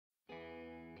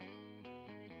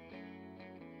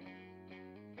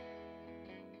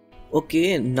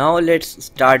Okay, now let's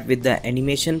start with the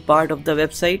animation part of the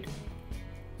website,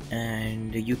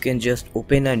 and you can just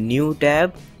open a new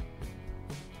tab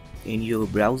in your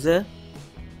browser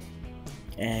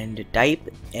and type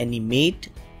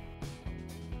animate.css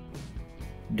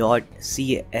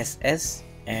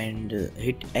and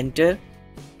hit enter,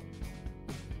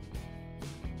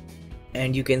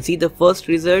 and you can see the first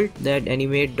result, that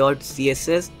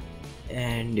animate.css,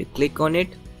 and click on it.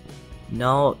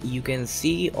 Now you can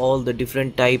see all the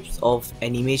different types of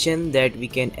animation that we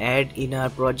can add in our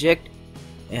project,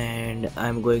 and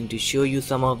I'm going to show you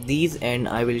some of these, and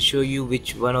I will show you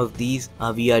which one of these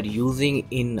we are using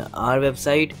in our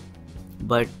website.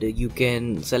 But you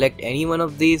can select any one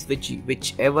of these,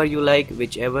 whichever you like,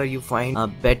 whichever you find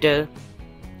better.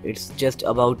 It's just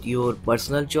about your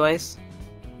personal choice.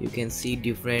 You can see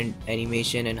different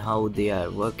animation and how they are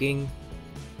working.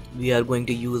 We are going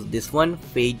to use this one,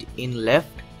 fade in left,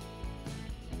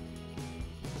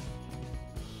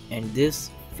 and this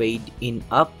fade in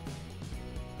up.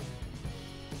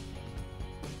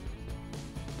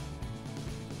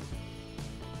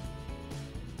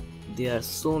 There are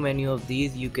so many of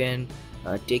these. You can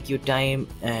take your time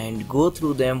and go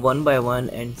through them one by one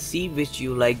and see which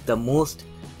you like the most,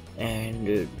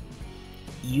 and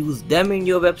use them in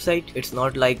your website. It's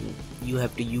not like you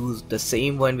have to use the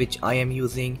same one which I am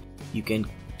using. You can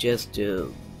just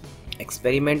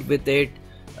experiment with it,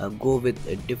 go with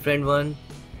a different one.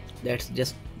 That's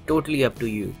just totally up to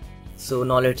you. So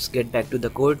now let's get back to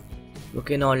the code.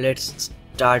 Okay, now let's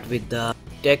start with the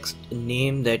text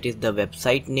name, that is the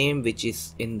website name, which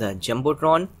is in the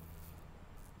jumbotron.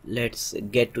 Let's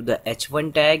get to the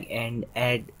h1 tag and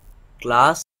add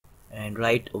class and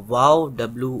write wow,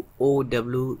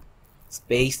 WOW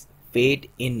space fade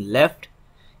in left.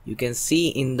 You can see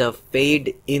in the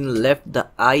fade in left the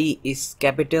I is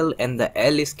capital and the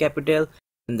L is capital,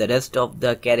 and the rest of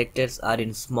the characters are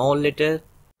in small letter.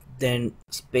 Then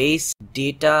space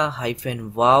data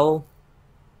hyphen wow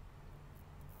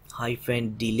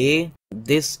hyphen delay.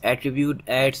 This attribute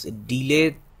adds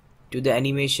delay to the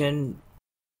animation.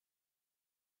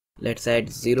 Let's add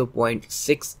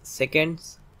 0.6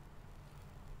 seconds.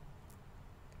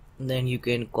 Then you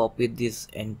can copy this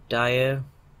entire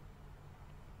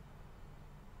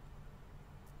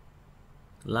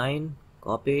line,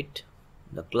 copy it,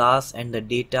 the class and the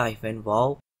data hyphen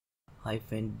wow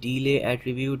hyphen delay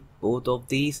attribute, both of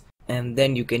these, and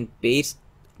then you can paste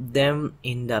them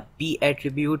in the P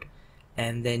attribute,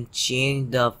 and then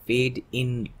change the fade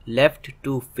in left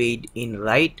to fade in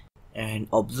right, and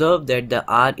observe that the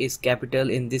R is capital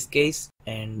in this case,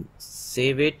 and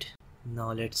save it.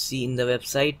 Now let's see in the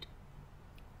website,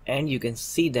 and you can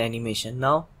see the animation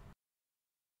now.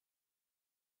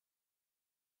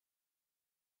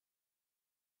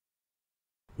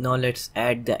 Now let's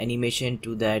add the animation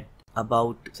to that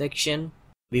about section.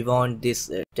 We want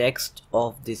this text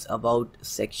of this about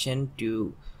section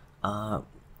to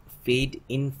fade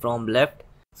in from left.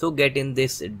 So get in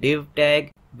this div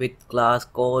tag with class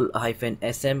call hyphen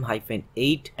sm hyphen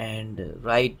 8 and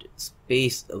write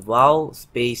space wow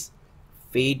space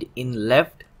fade in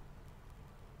left.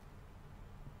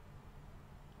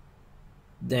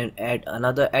 Then add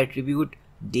another attribute,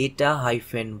 data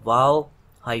hyphen wow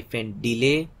hyphen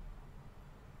delay,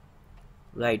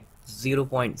 right,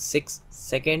 0.6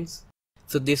 seconds.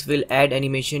 So this will add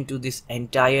animation to this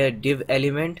entire div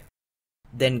element.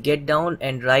 Then get down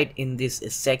and write in this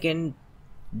second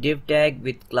div tag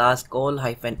with class call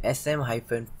hyphen sm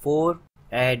hyphen 4,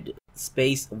 add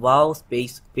space wow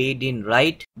space fade in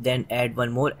right. Then add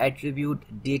one more attribute,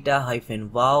 data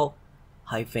hyphen wow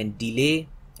hyphen delay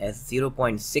as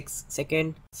 0.6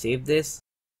 second. Save this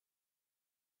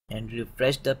and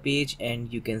refresh the page,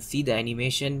 and you can see the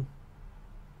animation.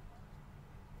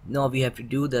 Now we have to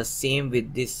do the same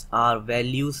with this our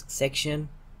values section.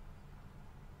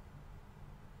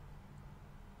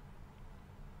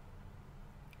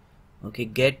 Okay,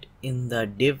 get in the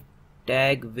div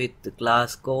tag with the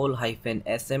class call hyphen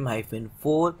sm hyphen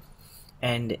 4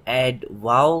 and add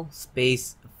wow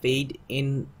space fade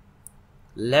in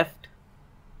left.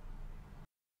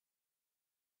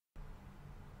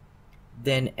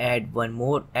 Then add one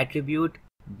more attribute,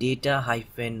 data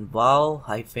hyphen wow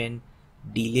hyphen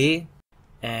delay.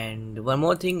 And one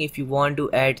more thing, if you want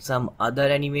to add some other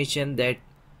animation that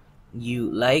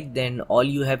you like, then all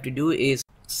you have to do is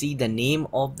see the name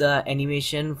of the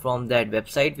animation from that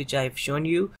website which I have shown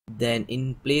you. Then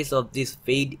in place of this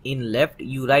fade in left,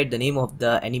 you write the name of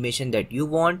the animation that you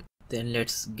want. Then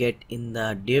let's get in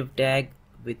the div tag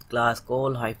with class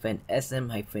call hyphen sm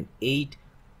hyphen 8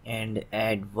 and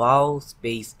add wow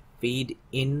space fade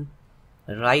in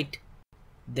right.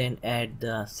 Then add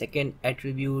the second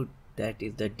attribute, that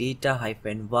is the data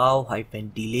hyphen wow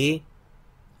hyphen delay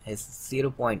as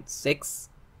 0.6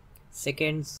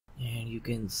 seconds, and you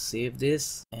can save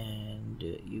this, and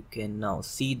you can now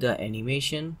see the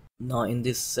animation. Now in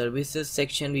this services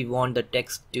section we want the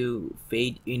text to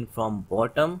fade in from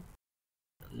bottom.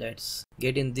 Let's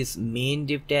get in this main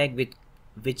div tag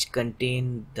which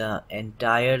contain the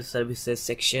entire services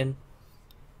section,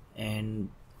 and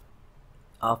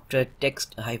after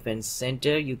text hyphen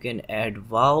center you can add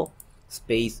wow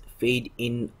space fade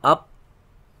in up,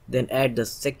 then add the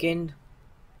second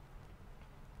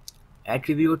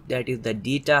attribute, that is the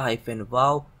data hyphen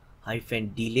wow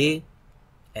hyphen delay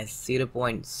as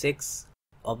 0.6.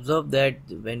 Observe that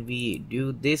when we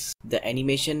do this, the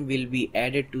animation will be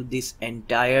added to this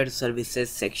entire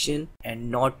services section and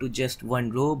not to just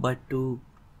one row but to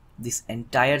this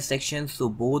entire section, so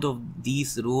both of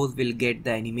these rows will get the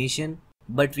animation.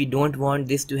 But we don't want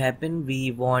this to happen.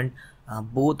 We want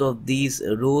both of these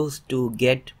rows to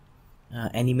get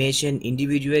animation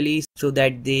individually so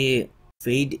that they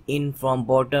fade in from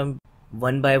bottom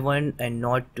one by one and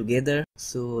not together.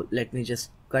 So let me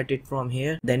just cut it from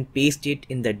here, then paste it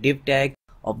in the div tag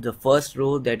of the first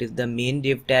row, that is the main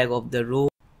div tag of the row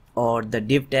or the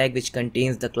div tag which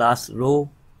contains the class row,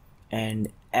 and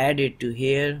add it to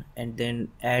here, and then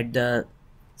add the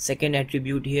second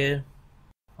attribute here.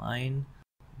 Fine.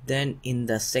 Then in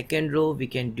the second row we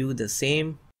can do the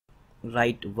same,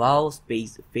 write wow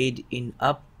space fade in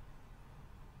up,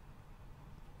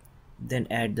 then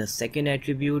add the second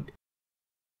attribute.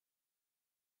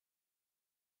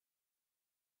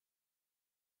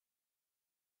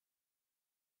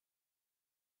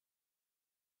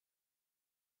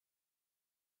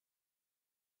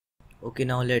 Okay,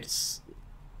 now let's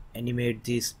animate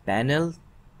this panel.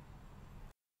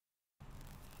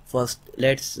 First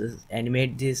let's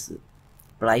animate this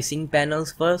pricing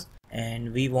panels first,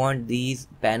 and we want these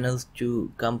panels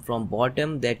to come from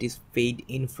bottom, that is fade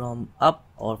in from up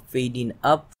or fade in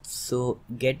up. So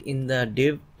get in the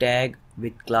div tag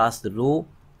with class row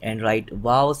and write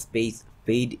wow space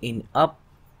fade in up,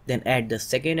 then add the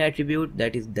second attribute,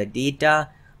 that is the data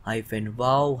hyphen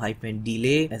wow hyphen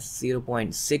delay as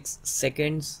 0.6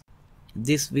 seconds.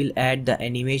 This will add the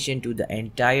animation to the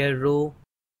entire row.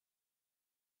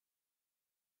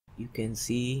 You can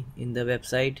see in the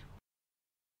website.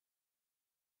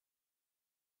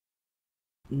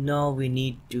 Now we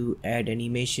need to add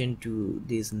animation to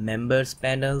these members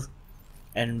panels,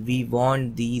 and we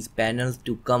want these panels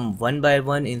to come one by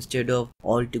one instead of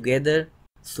all together.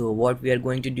 So what we are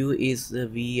going to do is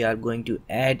we are going to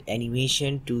add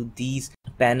animation to these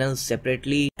panels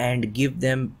separately and give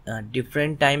them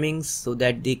different timings so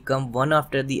that they come one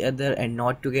after the other and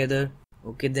not together.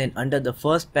 Okay, then under the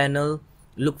first panel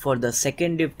look for the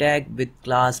second div tag with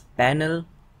class panel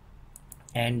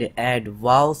and add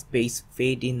wow space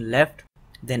fade in left,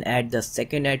 then add the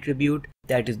second attribute,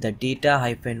 that is the data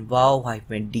hyphen wow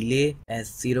hyphen delay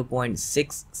as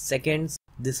 0.6 seconds.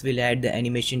 This will add the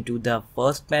animation to the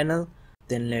first panel.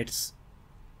 Then let's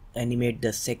animate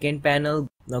the second panel.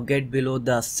 Now get below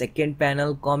the second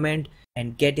panel comment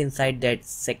and get inside that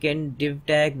second div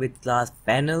tag with class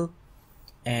panel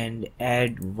and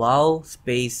add wow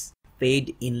space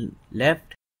fade in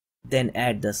left, then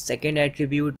add the second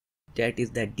attribute, that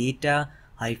is the data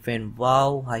hyphen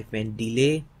wow hyphen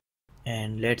delay,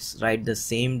 and let's write the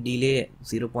same delay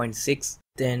 0.6.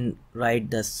 then write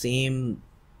the same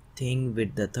thing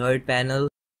with the third panel.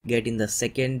 Get in the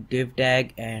second div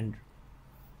tag and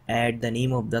add the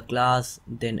name of the class,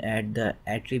 then add the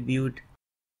attribute.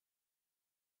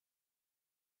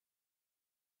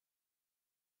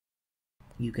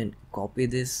 You can copy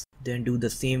this, then do the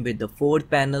same with the fourth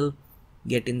panel.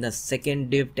 Get in the second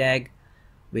div tag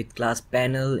with class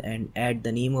panel and add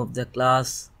the name of the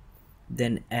class,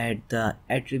 then add the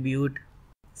attribute,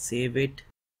 save it,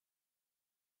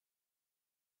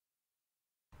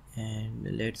 and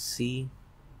let's see.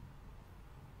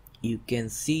 You can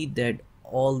see that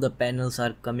all the panels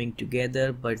are coming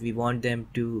together, but we want them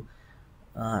to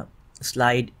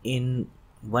slide in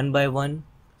one by one,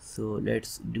 so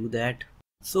let's do that.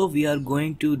 So we are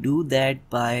going to do that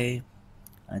by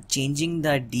changing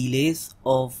the delays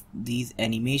of these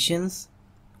animations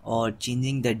or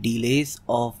changing the delays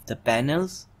of the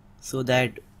panels, so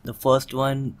that the first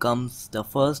one comes the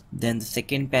first, then the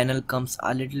second panel comes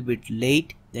a little bit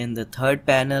late, then the third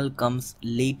panel comes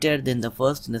later than the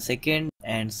first and the second,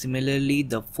 and similarly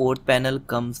the fourth panel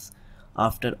comes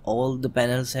after all the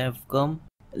panels have come.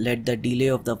 Let the delay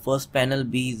of the first panel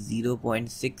be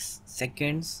 0.6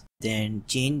 seconds, then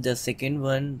change the second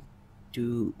one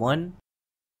to 1,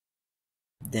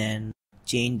 then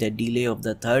change the delay of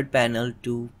the third panel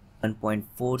to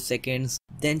 1.4 seconds,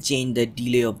 then change the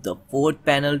delay of the fourth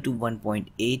panel to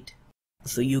 1.8.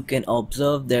 So you can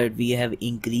observe that we have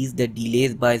increased the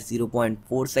delays by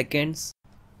 0.4 seconds.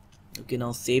 You can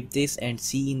now save this and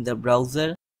see in the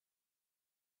browser,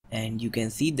 and you can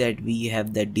see that we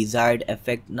have the desired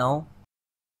effect now.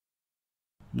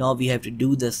 Now we have to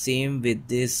do the same with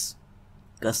this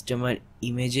customer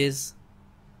images.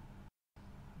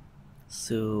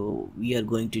 So we are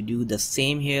going to do the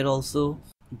same here also.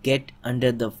 Get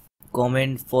under the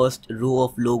comment first row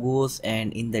of logos,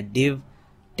 and in the div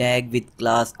tag with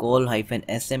class call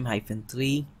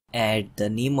 -sm-3 add the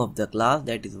name of the class,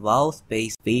 that is wow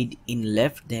space fade in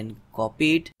left, then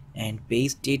copy it and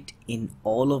paste it in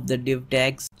all of the div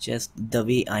tags just the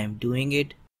way I am doing it.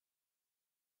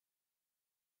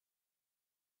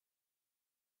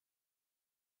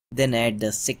 Then add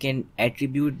the second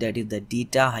attribute, that is the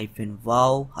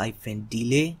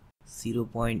data-wow-delay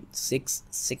 0.6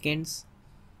 seconds,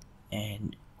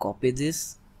 and copy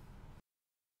this,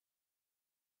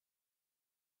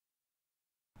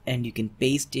 and you can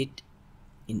paste it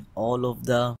in all of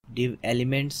the div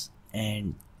elements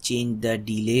and change the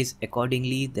delays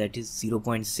accordingly, that is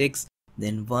 0.6,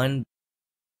 then 1,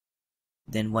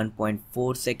 then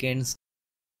 1.4 seconds,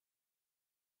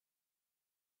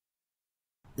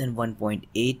 then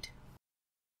 1.8.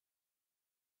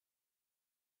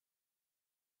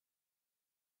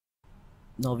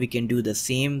 Now we can do the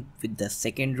same with the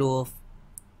second row of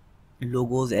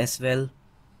logos as well.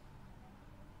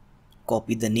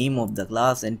 Copy the name of the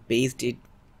class and paste it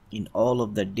in all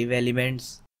of the div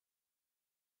elements.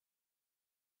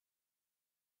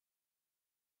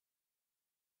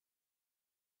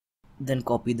 Then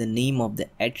copy the name of the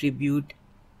attribute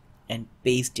and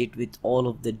paste it with all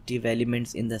of the div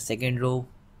elements in the second row,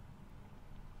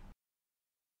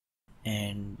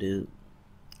 and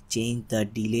change the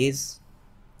delays.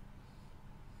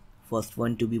 First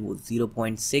one to be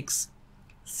 0.6,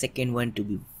 second one to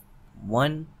be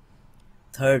 1,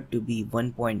 third to be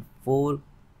 1.4,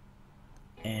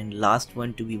 and last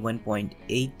one to be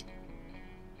 1.8,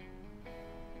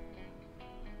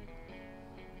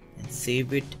 and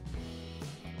save it.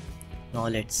 Now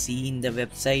let's see in the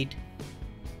website.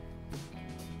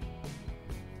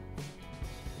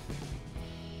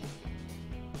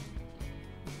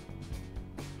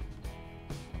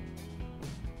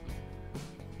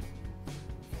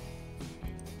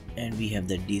 And we have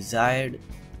the desired.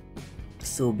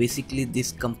 So basically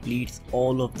this completes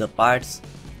all of the parts,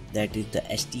 that is the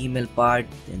HTML part,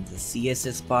 then the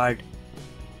CSS part,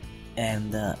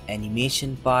 and the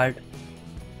animation part.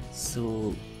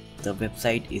 So the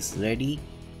website is ready.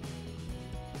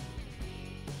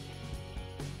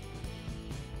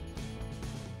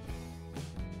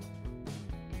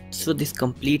 So this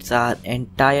completes our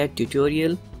entire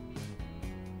tutorial,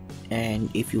 and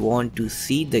if you want to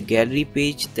see the gallery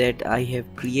page that I have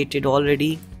created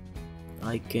already,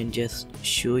 I can just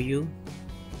show you.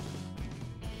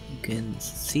 You can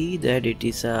see that it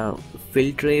is a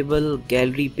filterable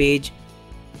gallery page.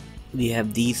 We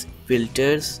have these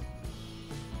filters.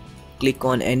 Click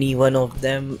on any one of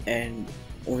them and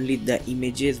only the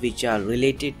images which are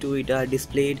related to it are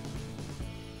displayed.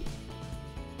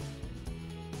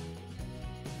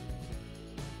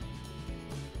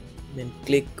 Then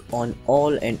click on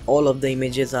all, and all of the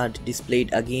images are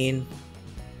displayed again.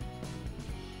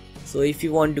 So if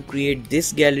you want to create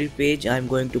this gallery page, I'm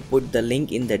going to put the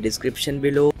link in the description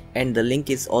below, and the link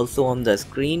is also on the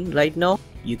screen right now.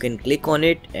 You can click on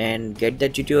it and get the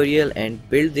tutorial and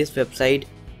build this website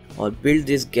or build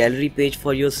this gallery page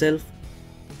for yourself.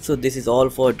 So this is all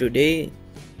for today.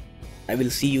 I will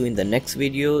see you in the next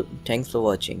video. Thanks for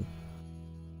watching.